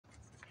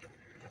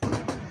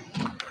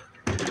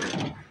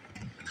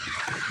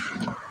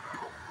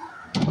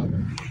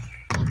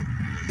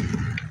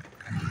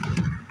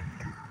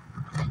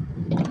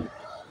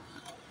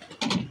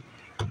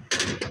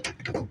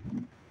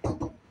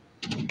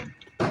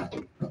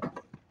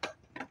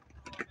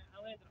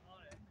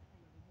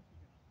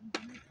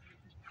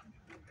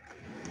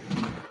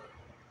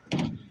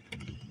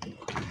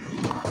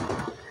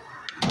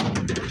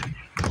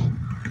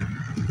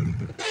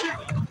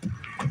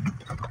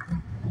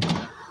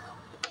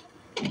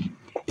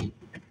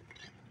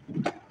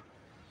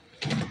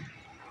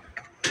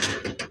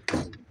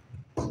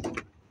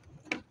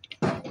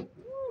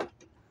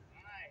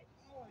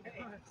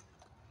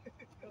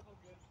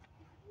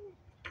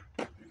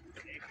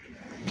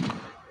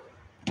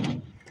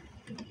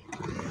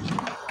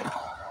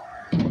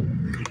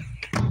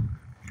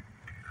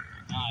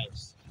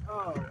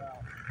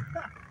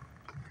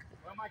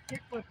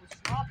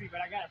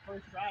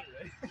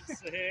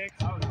the heck?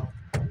 Oh no.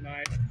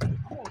 Nice. I'm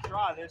gonna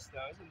try this though.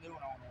 It's a new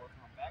one I want to work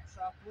on.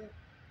 Backside flip.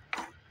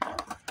 I'm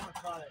gonna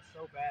try that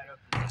so bad up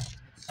there.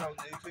 It's so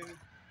new to me.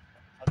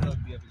 I'd love to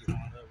be able to get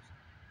one of those.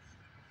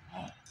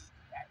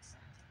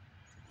 Backside.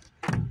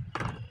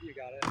 You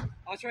got it.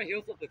 I'll try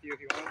heel flip with you if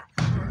you want.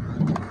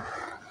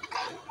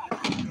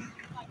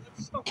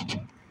 It's so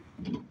good.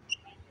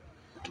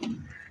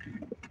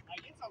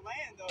 Like it's a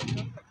land though. You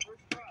know, it's like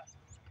first try.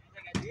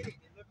 Like I did it.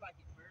 It looked like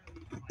it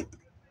barely like.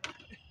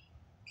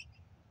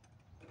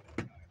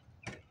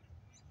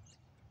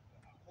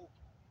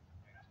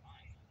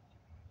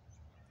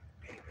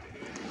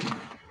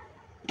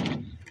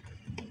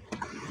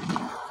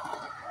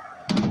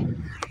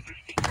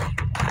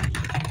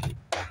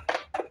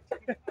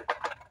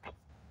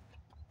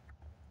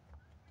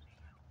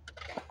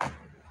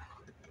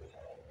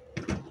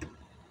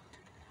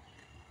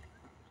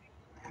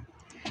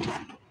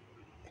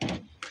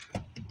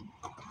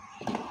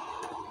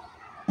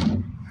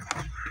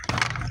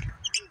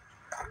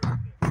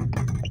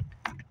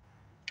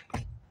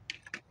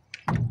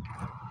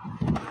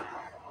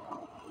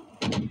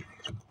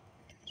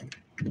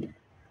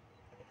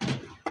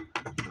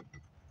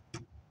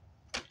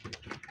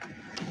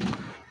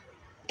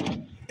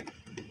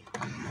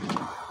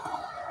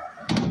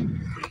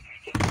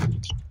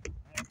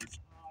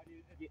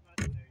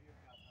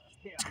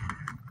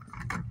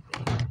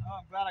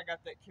 I'm glad I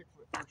got that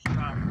kickflip first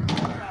try.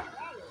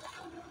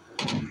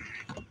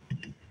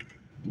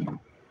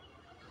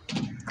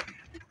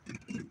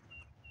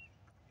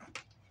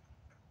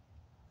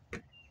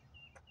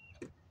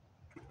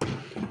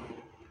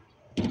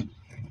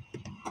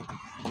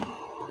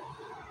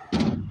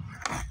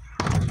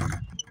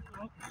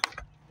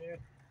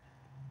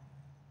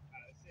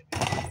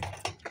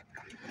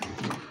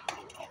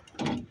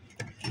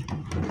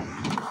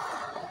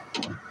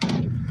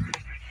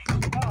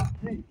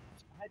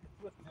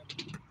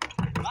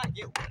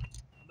 Get one.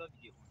 I'd love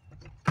to get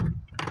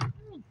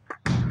one.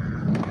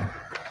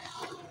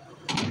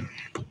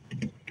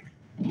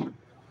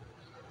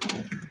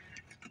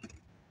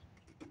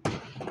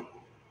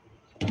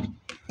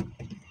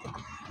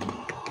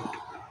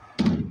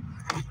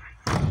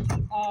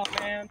 Oh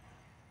man,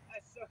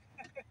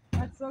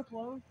 That's so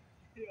close.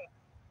 Yeah.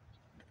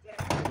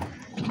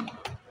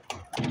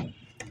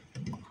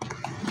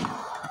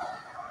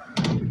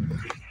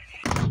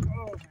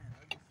 Oh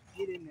man,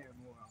 get in there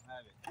more. I'll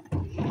have it. As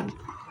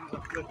soon as I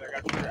flip, I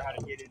gotta figure out how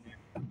to get in there.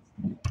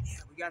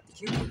 Yeah, we got the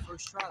kickflip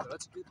first try though.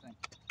 That's a good thing.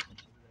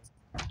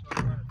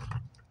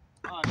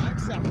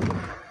 Next up.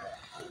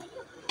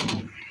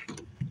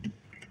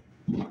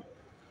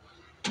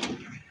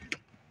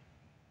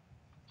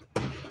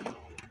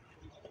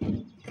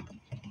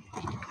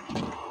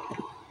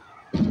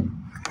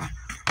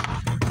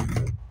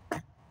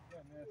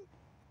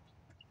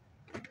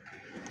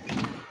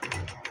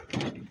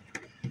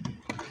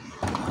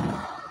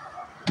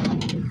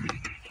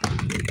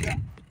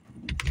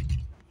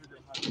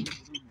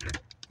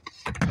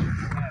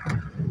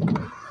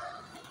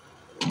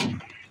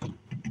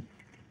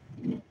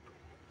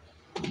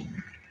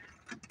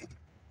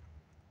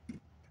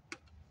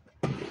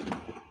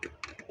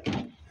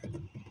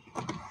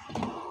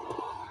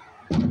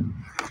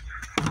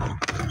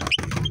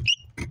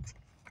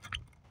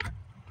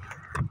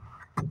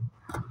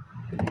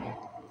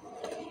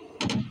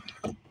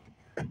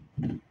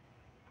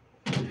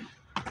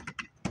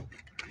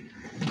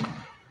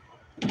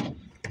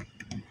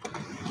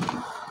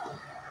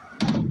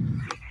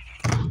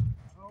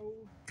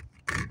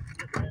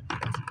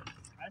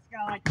 I just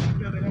gotta like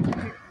think of it as a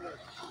kickflip.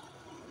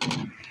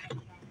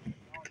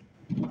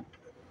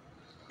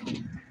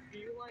 do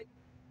you like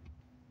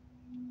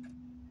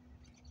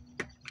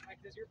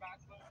does your back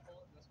foot pull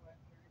it this way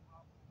when you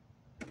pop?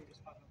 Or you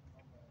just pop it the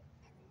wrong way?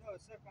 No,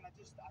 it's like when I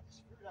just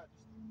figured out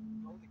just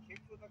throw the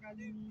kickflip like I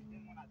do. And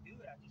then when I do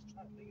it, I just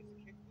try to think it's a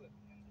kickflip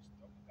and then just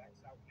throw the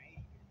backside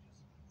 180 or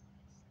just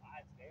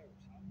slides there or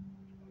something.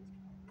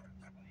 It's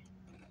kind of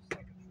explain. It's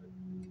like a trick.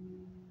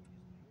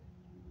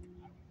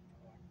 I don't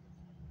know like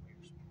that's the way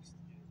you're supposed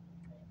to do it.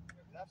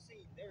 Because I've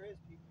seen there is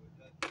people who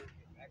does get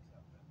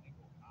backside flip. They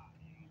go high.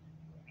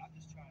 And I'm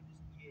just trying to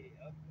just get it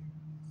up there.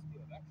 Just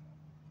do a backside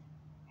flip.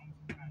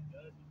 Almost kind of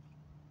does it.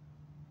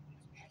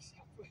 It's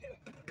backside flip.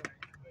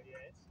 But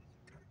yeah, it's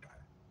weird.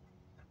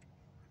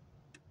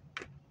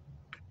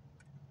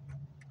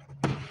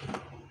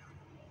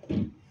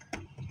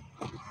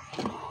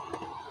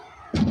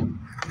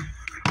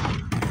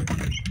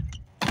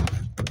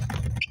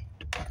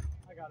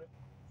 I got it.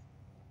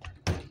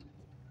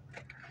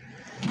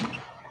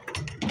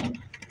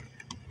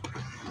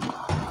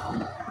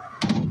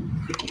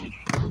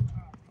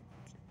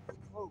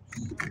 Close.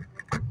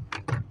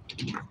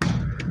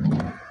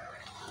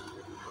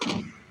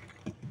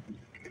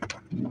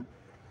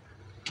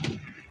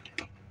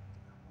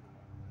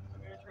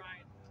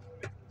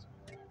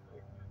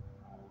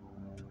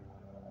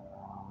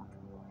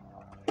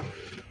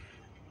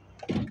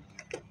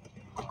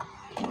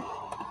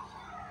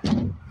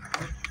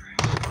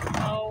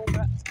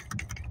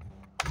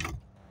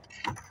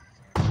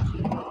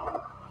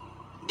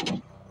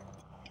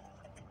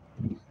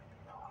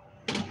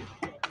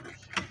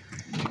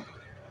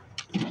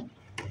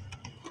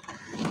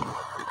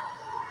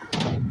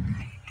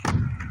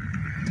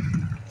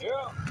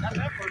 Not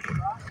that first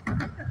try.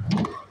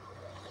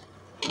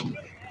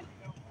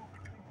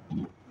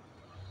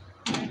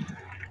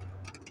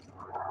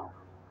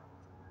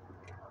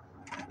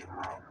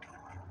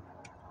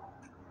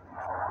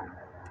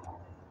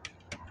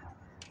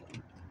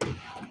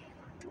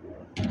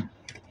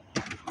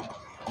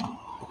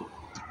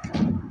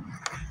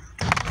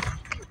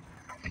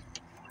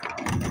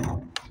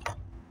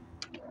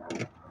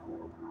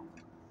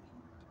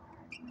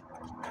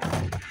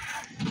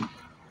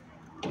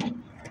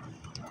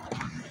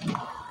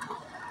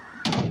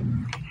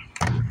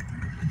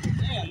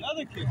 Yeah,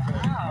 another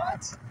kickflip. Wow.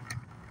 What?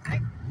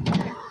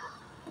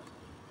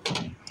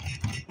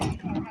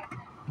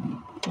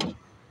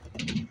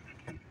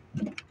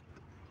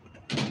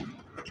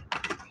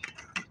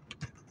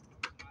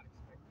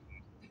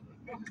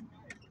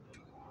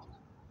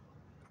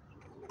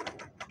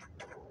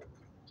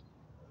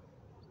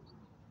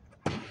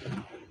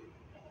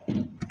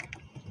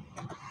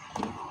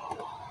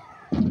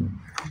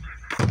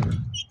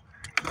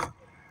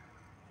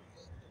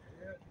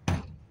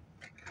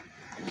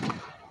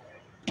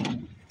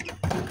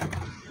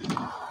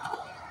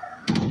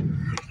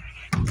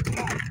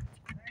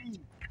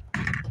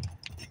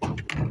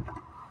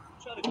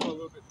 Try to go a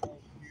little bit more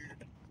here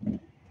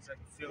so I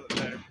can feel it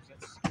better.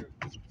 That's scary.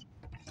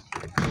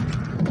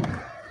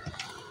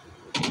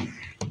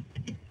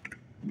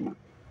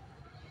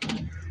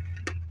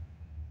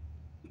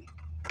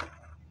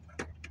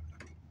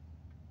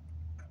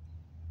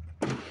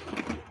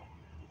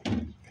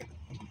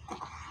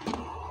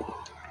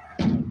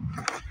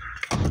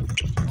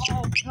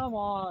 Oh, come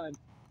on.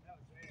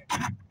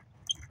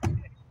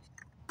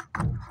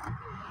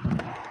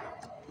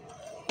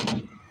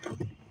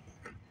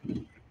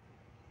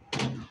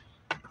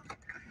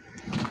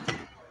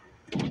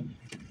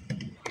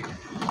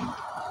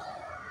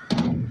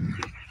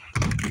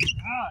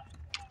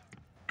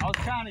 I was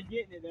kind of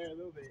getting it there a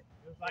little bit.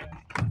 It was like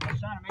I was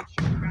trying to make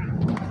sure you kind of.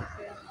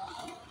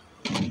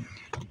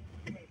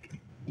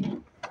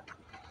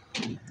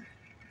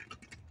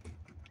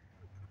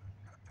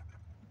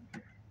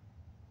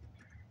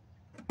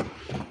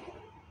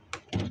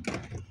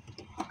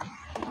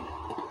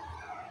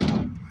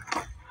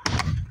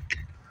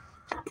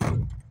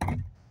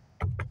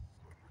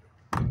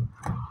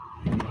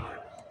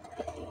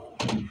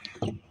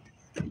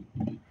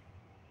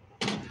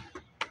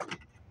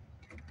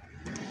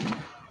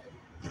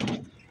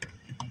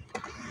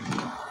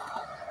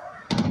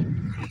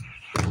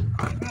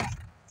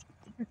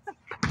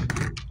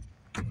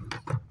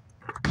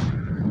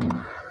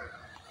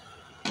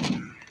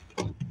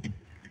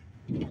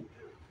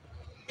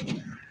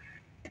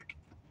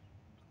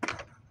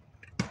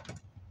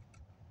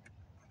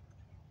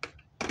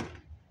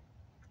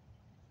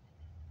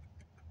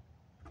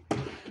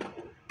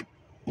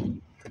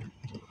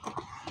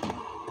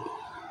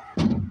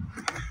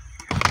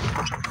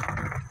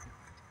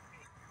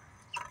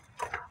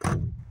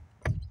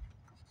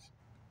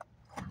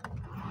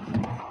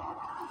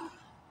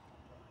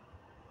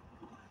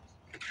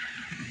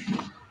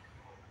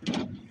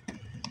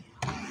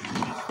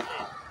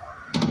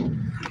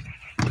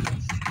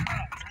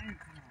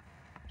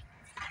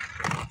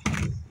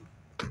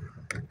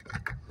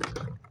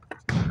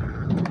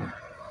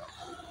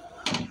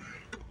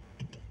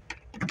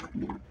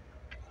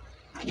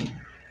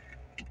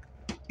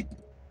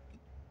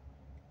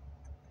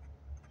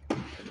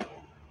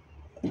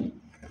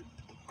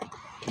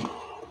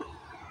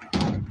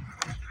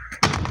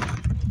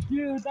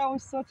 Dude, that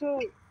was such a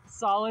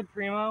solid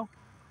primo.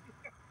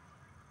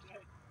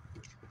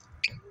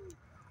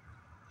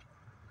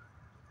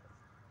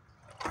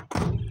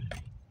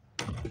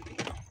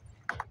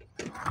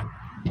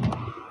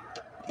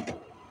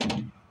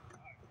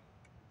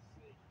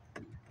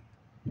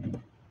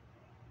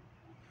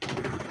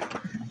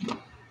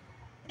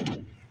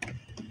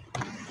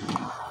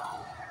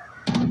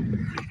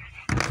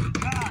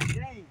 God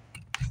dang.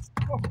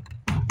 Oh,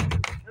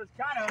 it was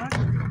kind of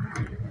under.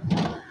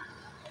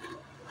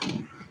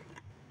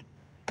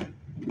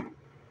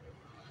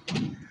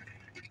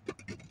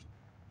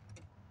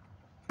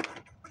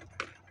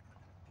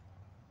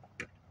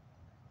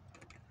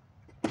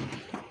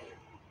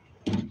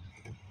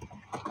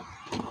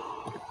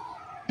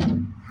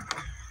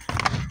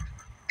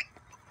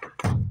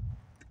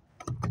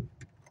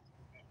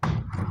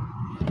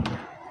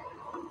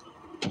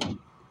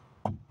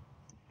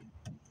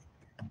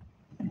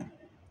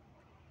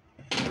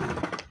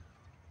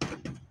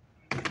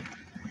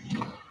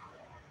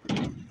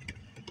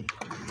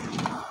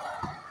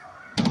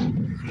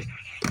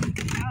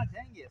 God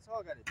dang it, that's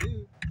all I gotta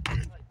do.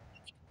 It's like,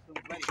 so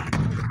ready.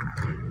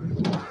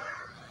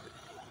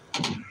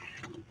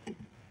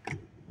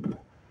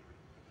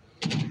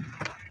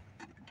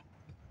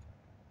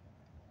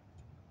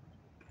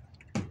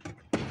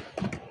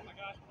 Oh my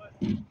gosh, what?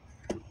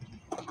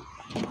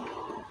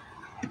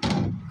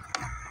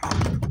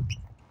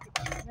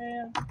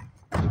 Man.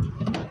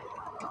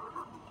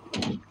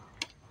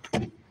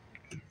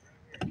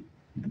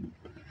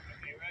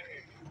 Okay, right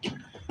here.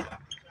 I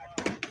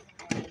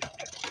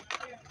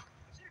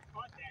should have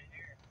caught that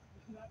there.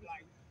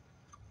 Like,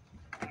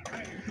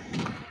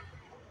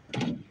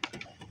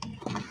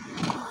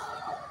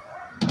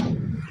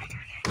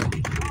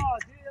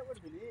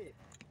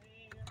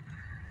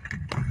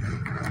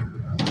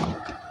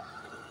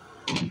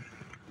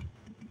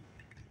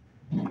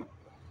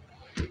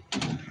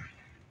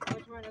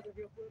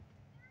 heel flip,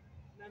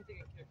 and then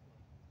take a kick flip.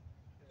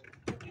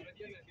 I've been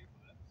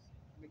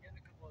getting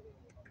a couple other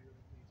really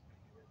pleased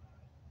with doing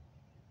that.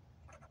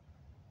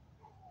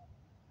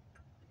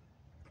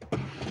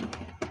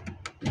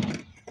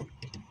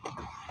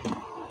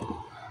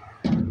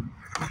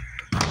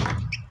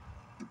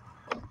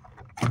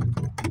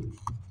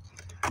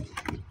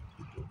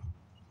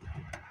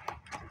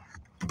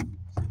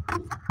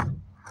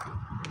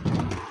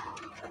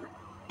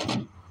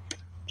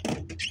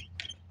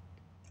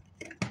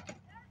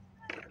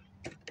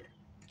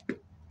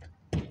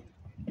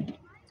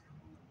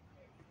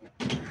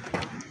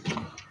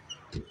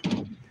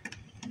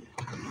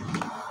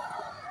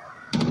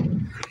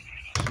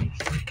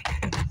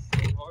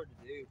 Hard to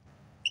do.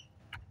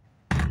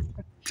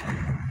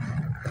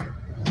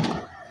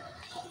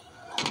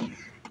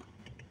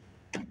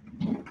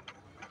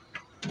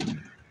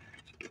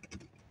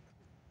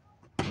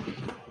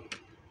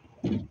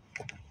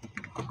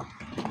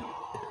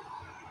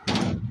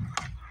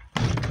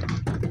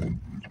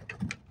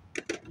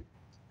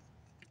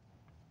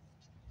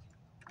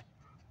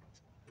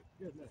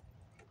 Good, look.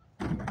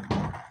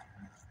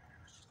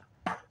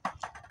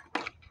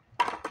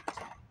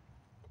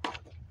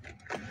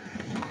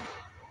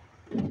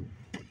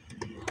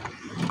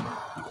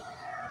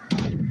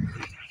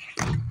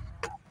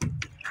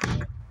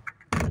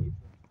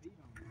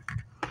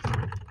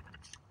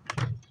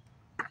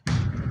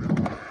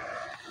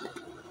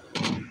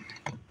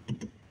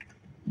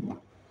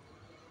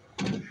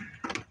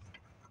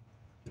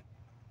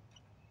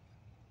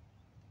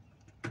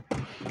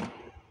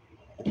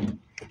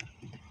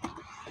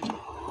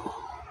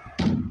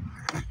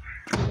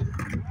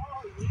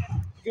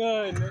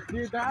 Good,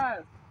 dude,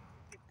 that.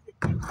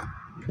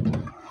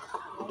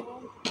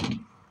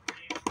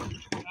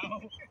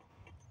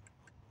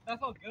 That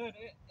felt good.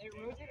 It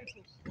rotated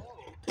so slow.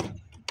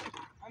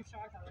 I'm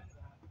shocked I landed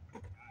that.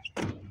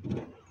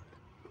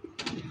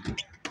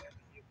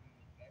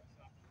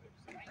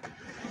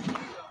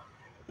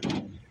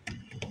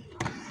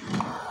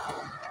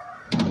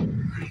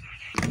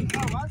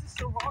 Oh, why is it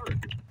so hard?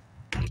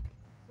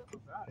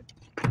 Something about it.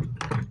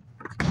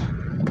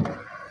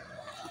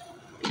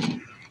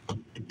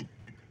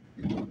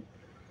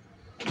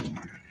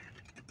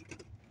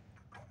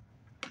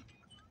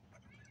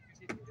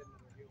 See if we can get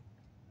another heel.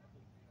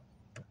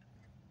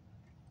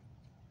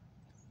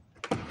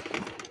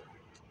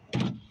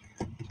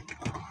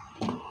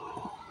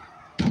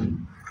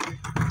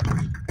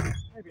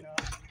 Maybe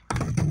not.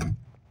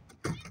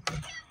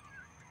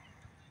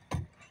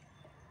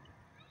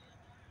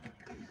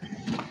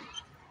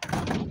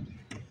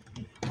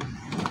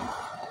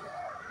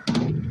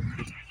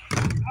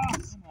 Oh,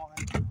 come on.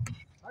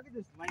 If I could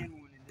just land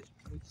one and just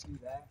do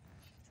that,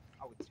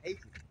 I would take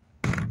it.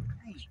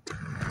 Dang.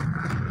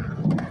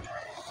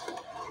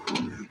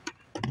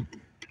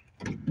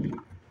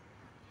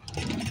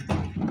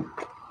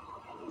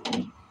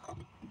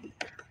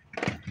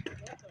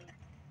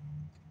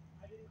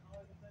 I didn't call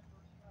it the first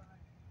try.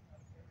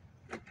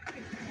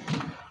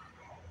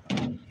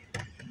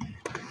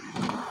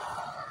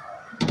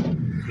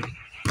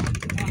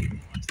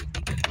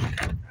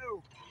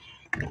 Oh.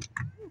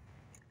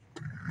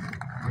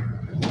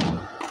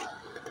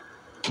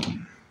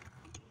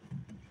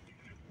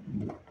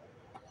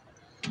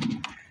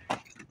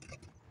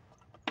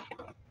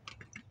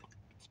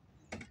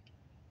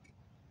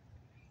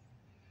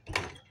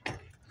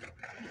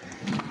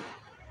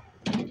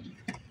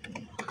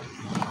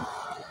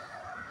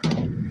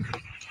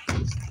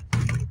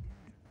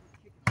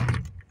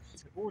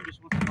 The board just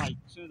wants to, like,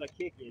 as soon as I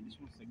kick it, it just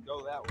wants to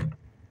go that way.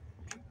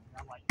 And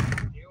I'm like,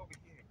 stay over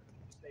here.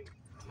 Stay.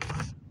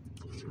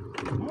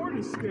 The board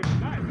is stiff.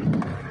 Nice.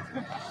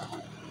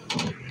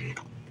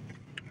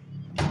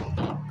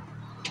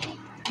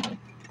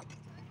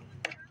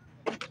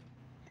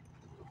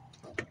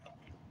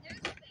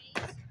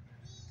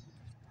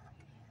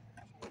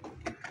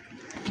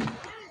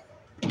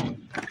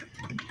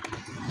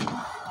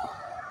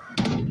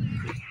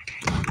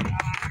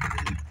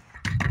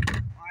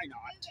 Why not?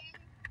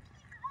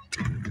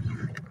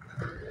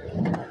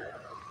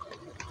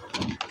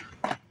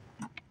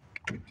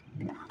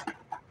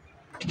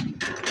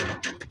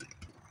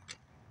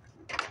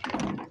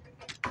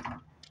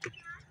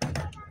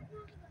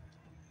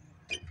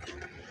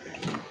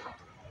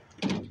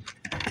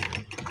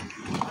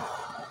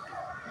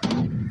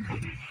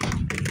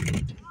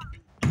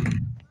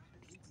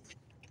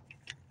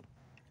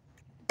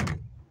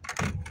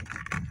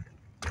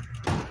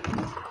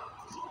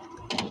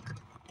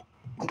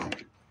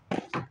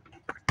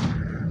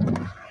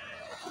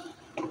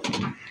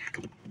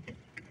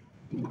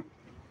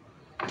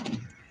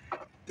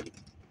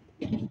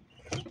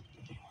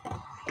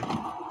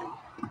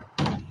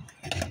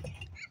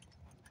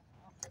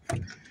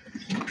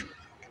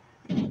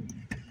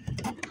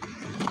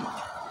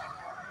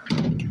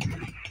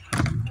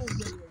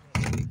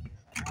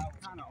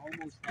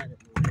 Almost had it.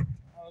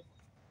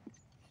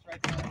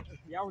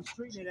 Yeah, I was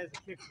treating it as a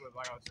kickflip,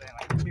 like I was saying,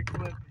 like a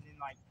kickflip and then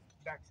like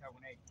backside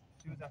 180.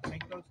 As soon as I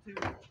make those two,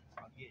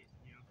 I'll get it.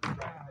 You know,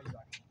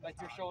 Like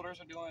your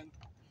shoulders are doing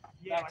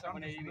Yeah, That's like I'm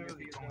when just you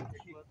literally get going the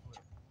kickflip.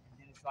 And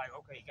then it's like,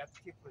 okay, you got the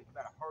kickflip, you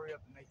better hurry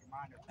up and make your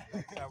mind up to the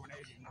backside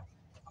 180.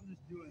 I'm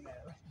just doing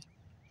that.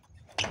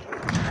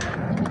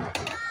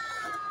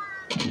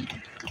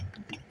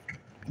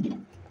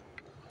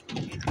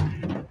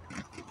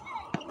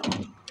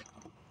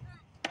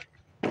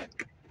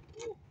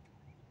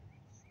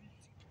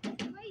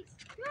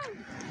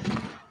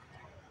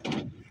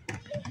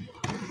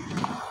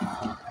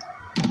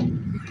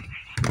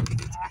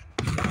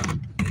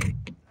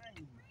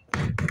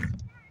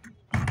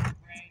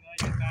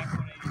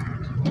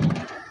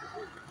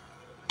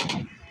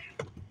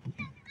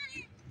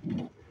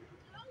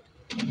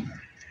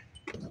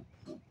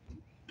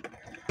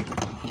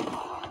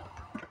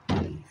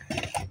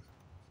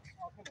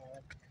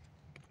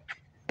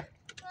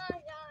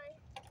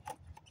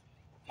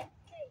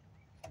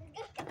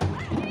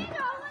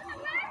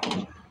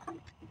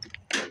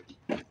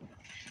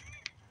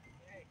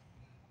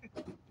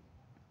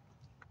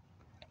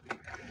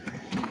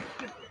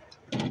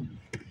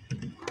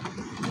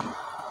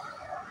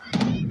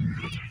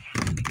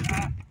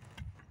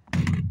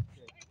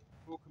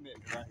 Full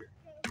commitment right here.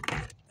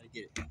 I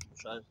get it. We'll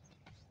try to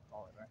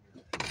call it right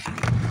here.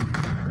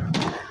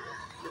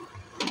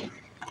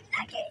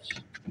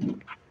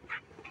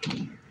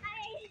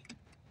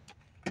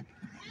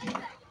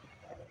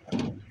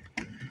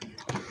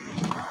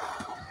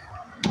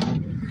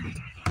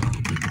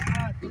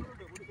 Ah, dude, it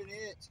would have been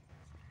it.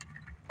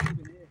 Would have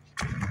been it.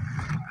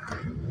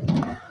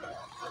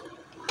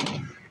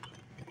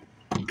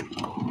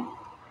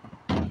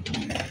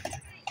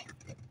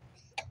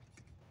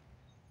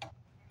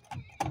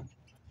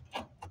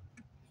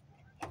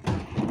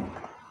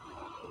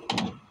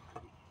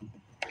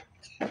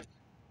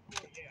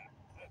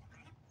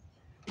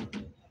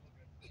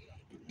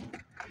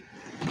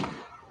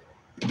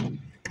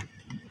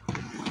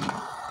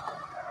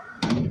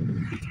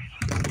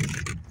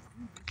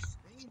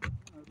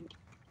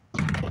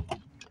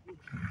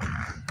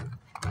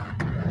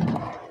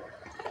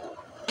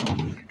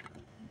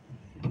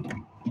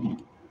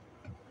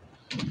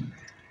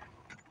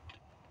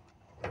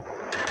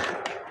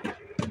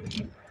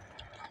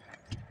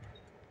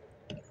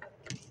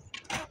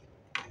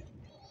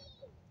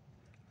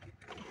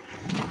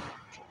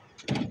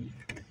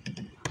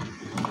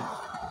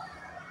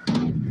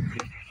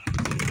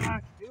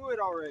 Do it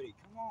already.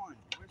 Come on.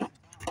 Where's the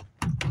time?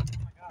 Oh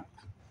my God.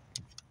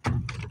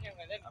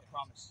 I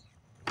promise.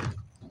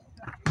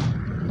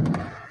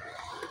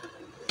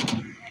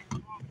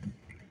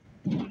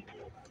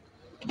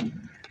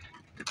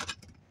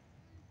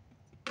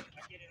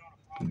 I get it on a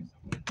promise.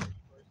 I'm going to you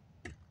first.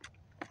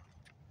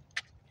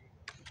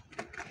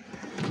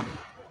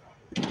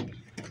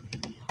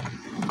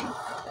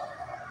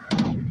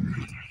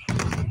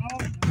 Oh,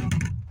 no.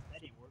 That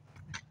didn't work.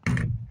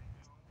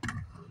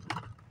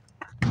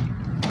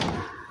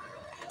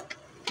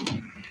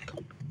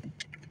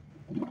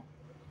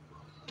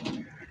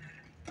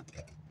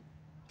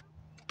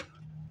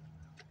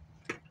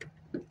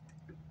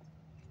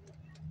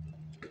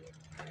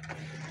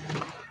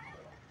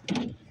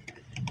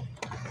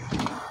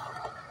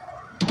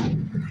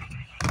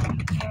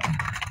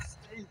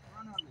 Stay in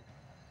front of it.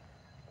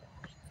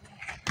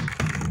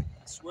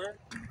 I swear.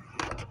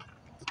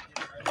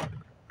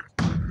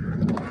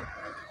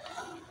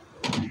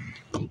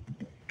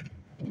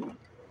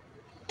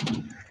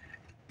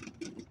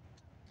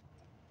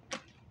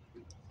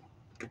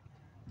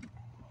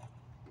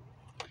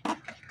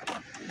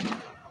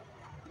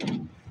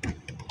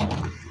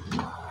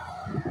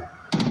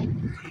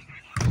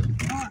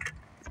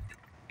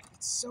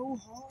 It's so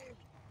hard.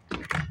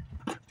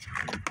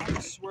 I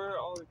swear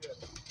all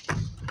together.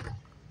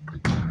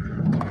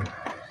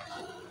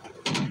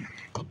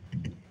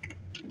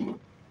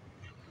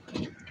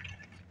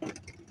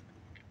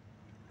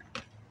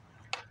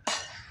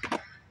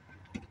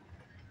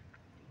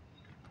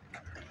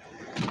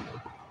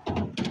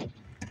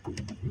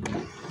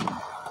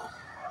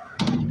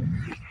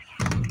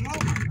 No,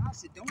 I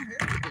said don't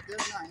help. It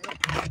does not help.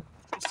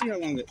 Let's see how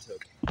long it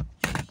took.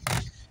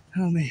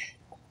 Oh man.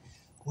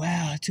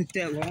 Wow, it took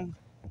that long.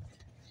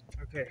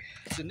 Okay,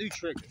 it's a new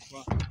trick. That's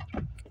why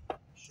I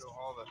show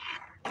all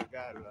the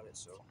guide about it,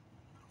 so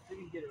we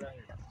can get it right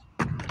here.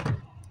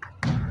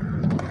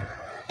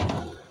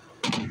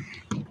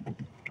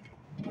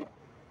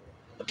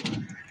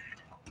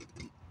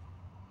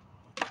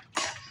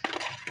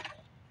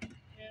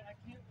 Yeah, I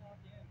can't log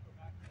in for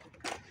back.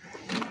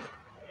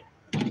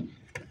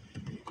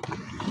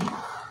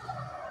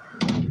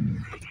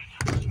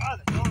 Ah,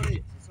 that's all it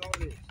is. That's all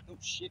it is.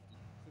 Don't shift it.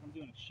 It's like I'm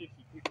doing a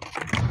shifty picture.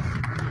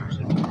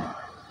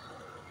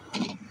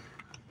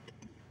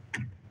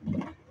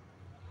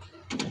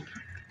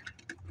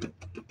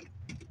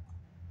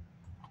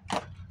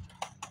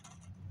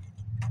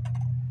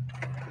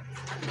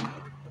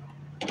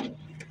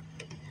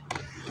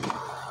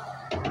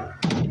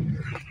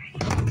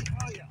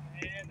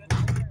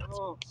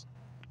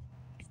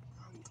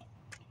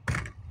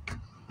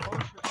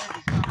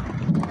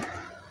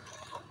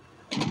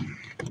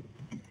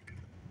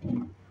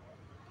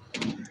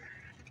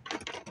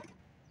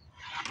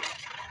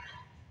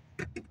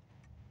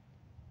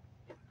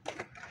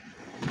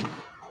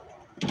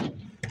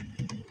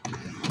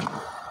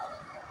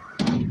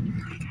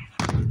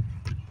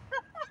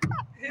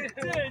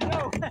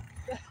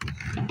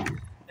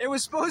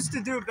 was supposed to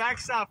do a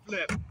backside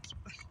flip.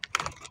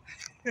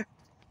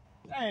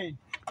 Hey.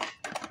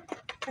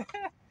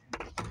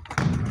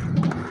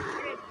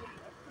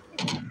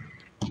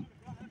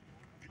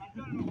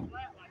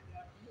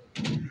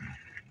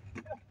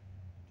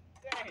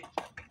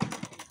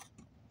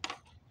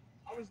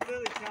 I was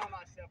literally telling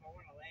myself I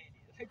want to land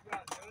it. Like when I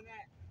was doing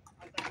that,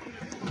 I was like, I'm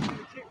gonna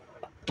do a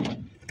kickflip.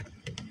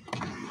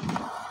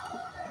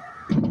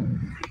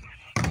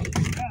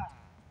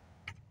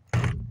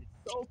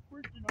 It's so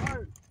freaking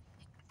hard.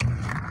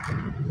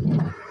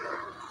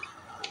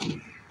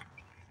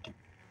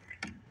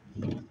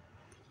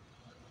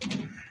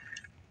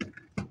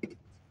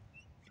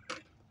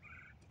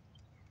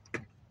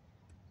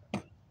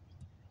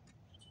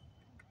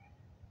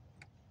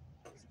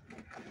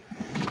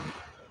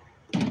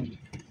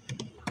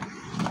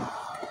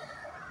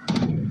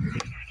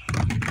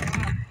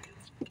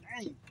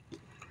 Dang.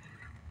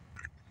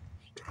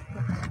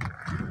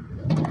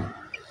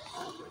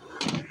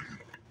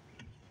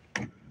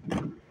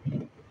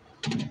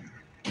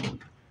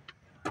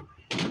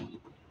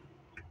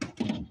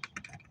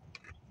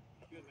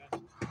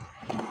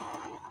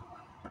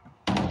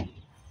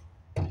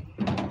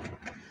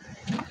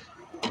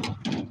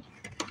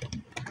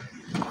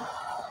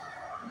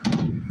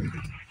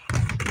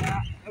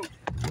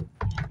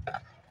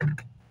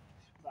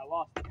 I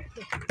lost it.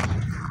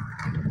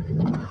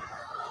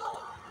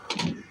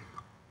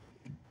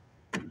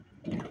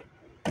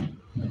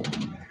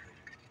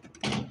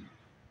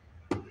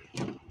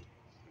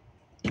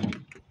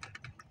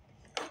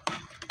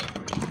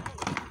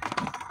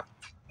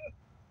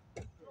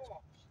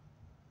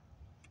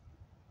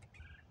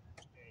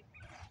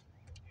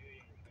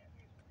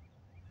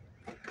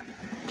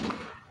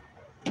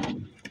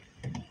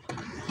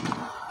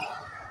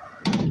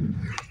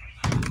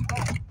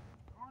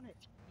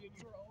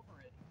 You were over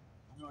it.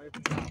 No,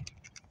 every time.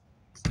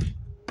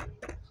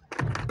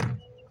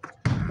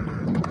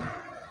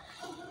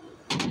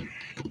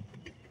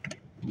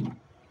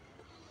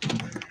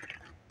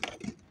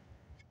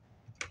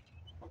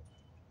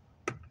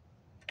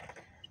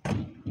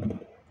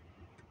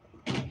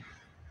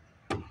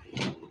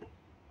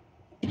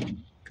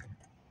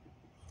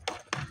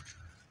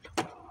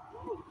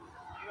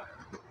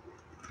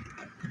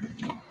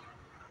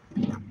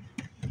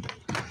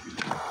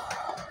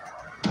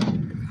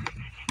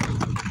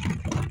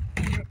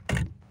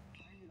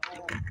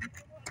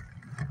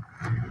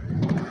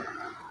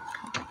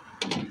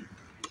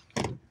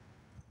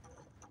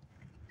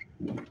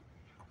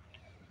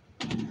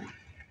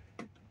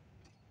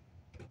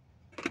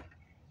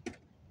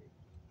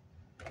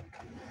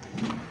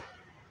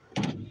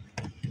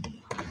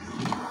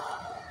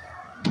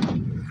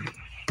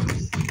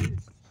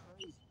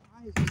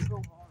 Why is it so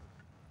hard?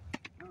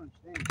 I don't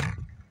understand.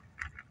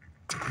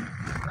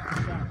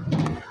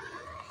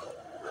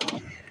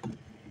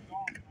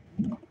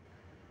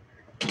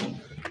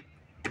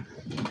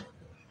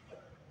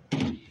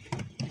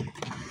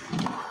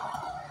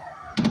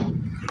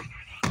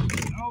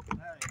 Nope,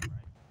 that ain't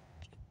right.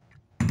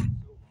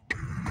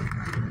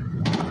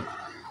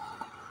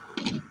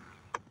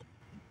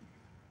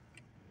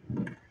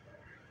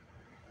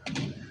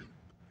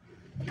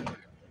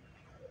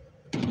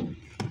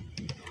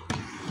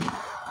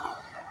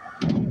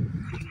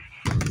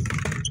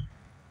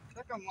 It's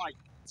like I'm like,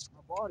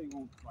 my body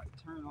won't like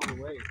turn all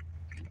the way.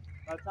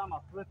 By the time I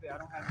flip it, I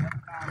don't have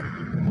enough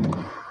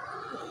time.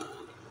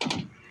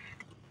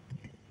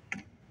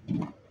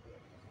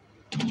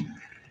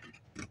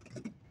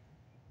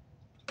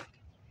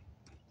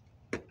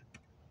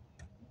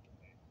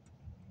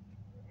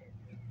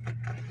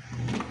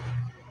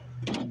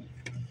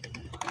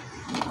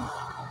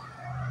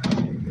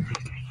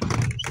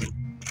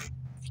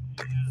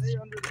 Stay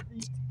under the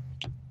feet.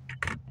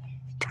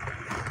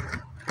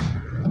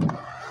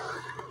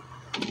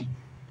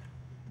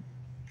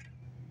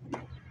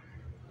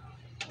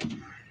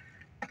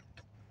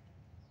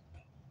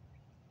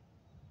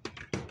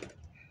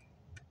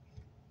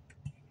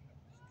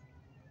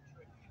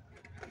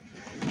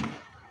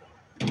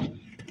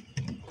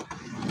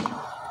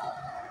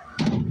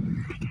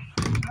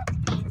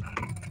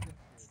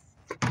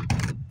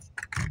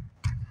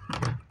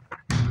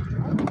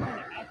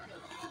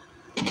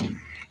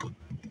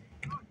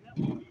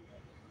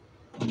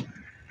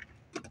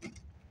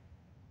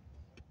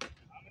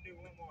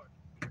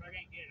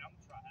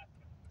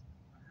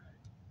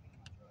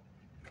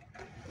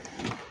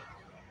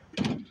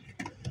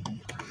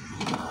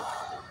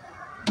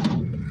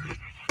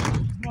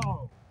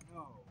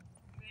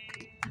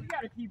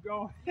 Keep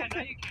going. Yeah,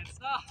 now you can't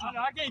stop. I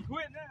know, I can't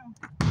quit now.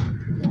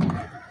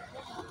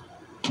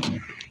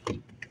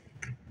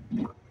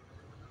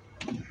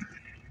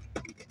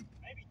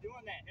 Maybe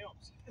doing that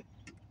helps.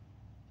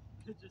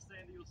 Just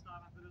saying that you'll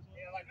stop after this one?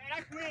 Yeah, like, man,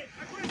 I quit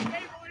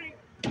skateboarding.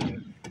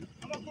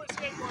 I'm gonna quit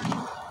skateboarding.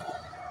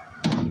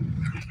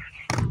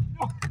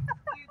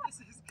 Dude, this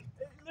is...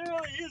 It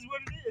literally is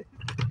what it is.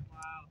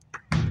 Wow.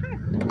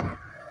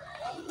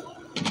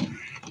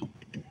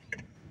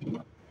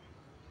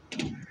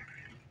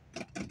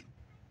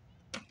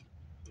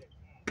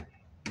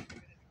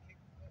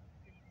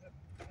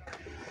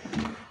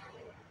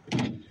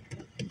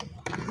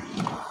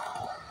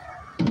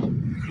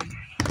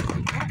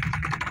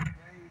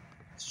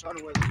 Try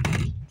to wear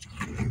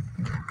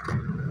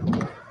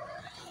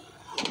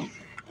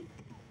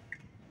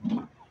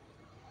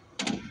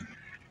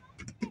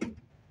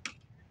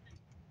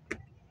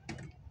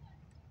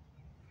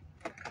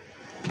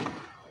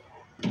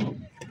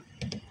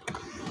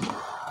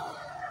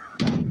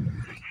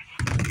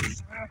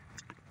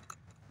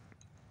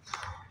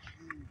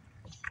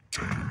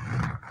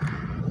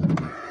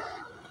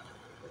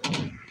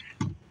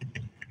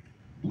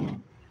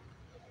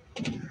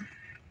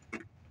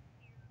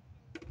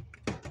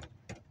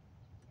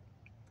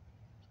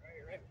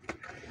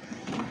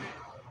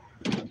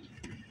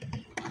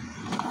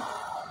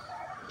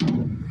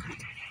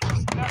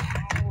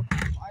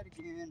fight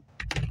again.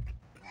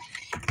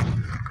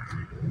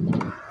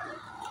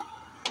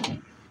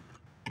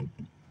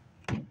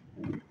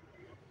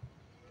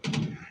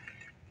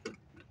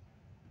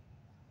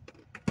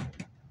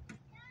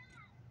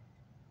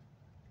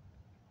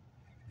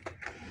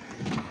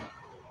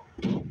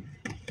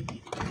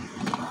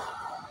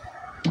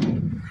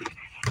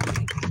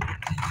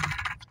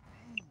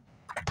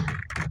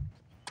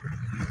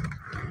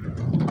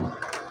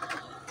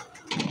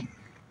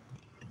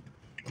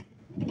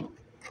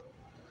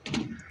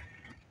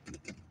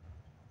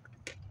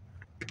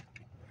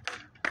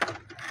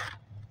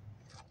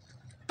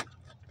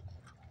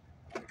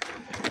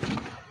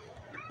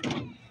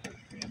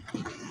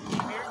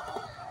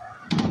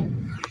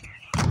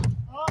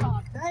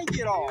 Oh, dang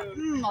it all.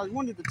 I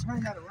wanted to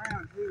turn that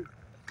around too.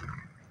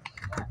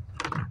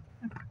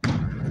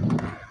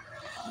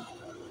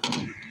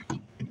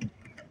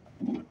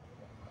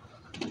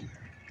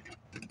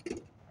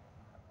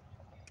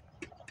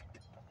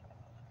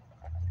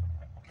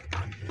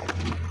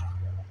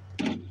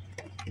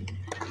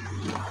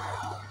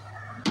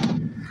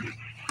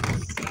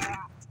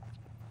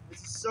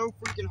 This is so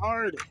freaking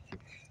hard.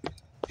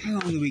 How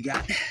long do we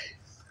got?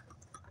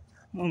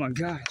 Oh my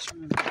gosh.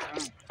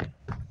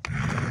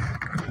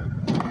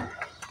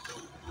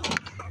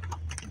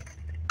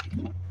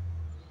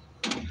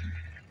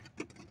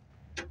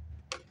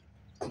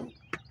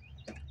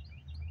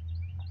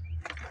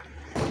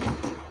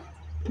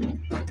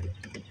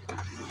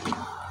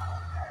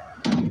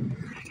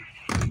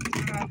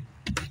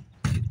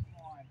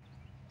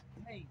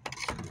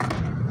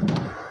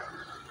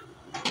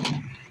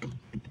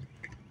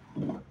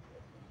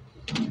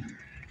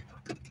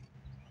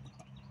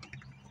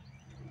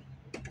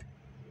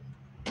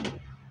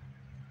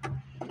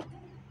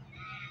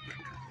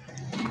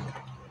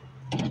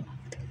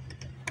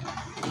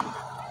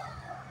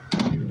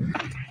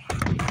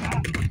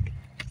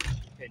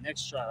 Okay,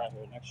 next try right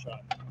here, next try.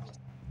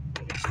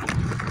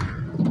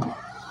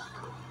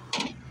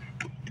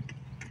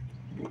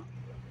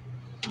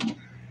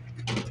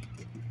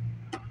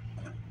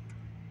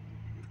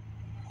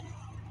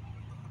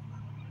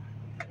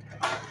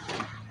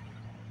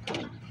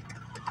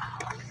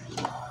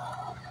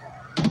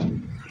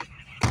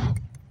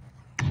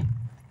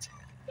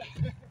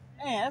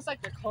 Man, that's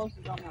like the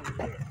closest I'm gonna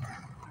get.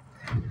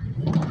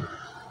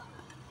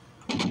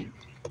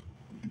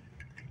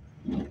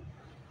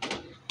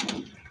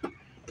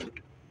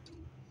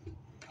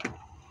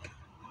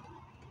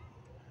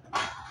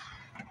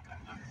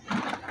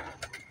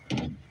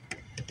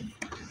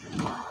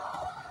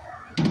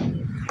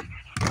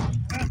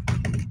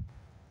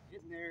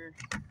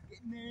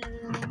 Getting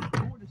there,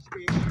 over the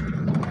stick.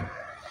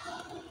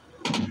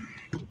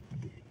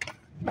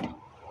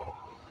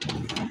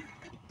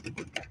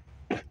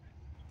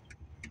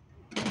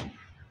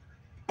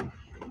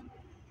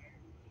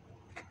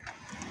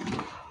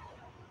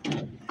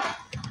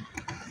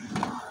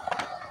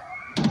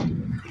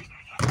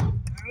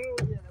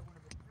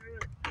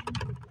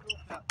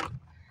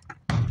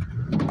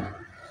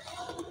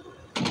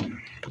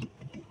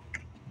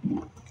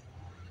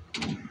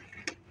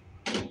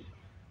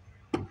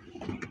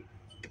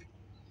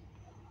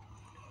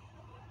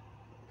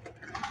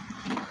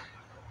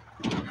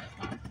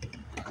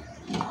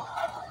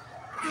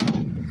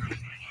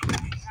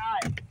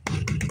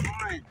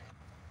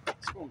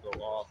 It's gonna go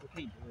off. We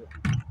can't do it.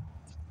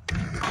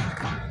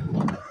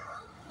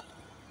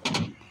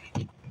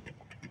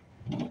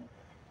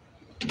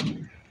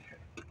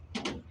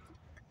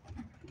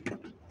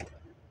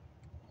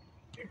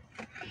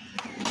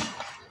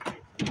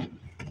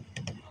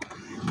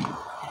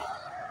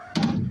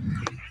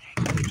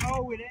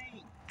 No, it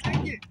ain't.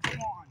 Dang it.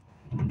 Come on.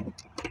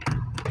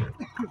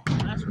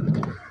 That's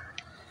what.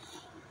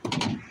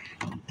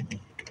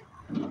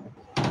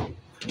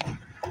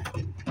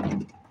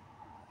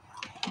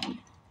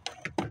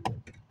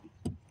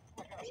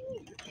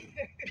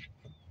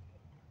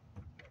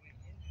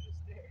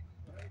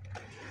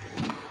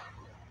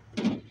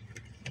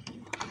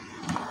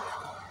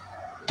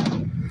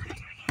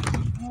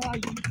 Oh,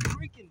 you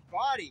freaking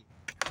body.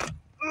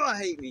 Oh, I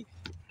hate me.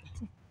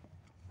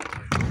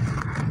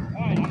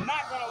 Alright, I'm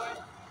not gonna let.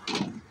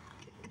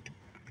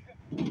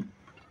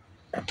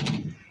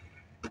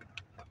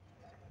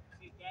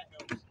 See if that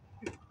helps.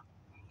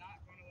 I'm not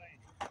gonna let.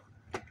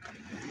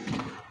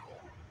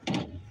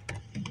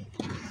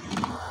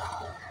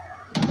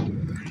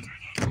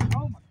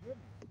 Oh my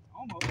goodness.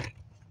 Almost.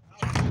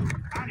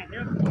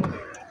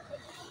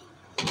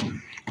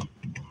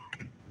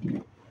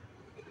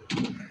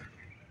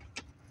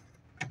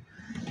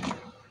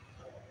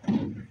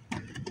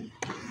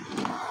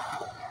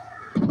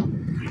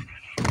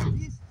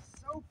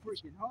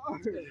 freaking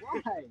hard.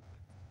 Why?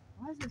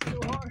 Why is it so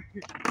hard?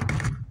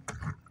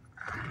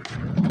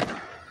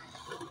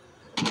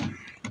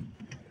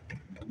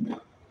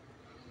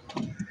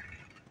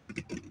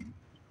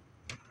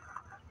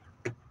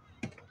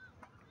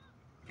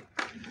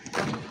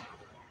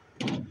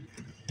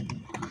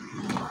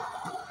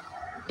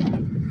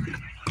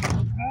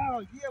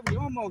 Oh, yeah, we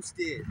almost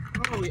did.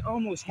 Oh, we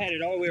almost had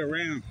it all the way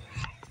around.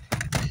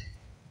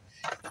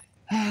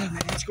 Oh, man,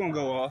 it's going to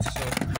go off, so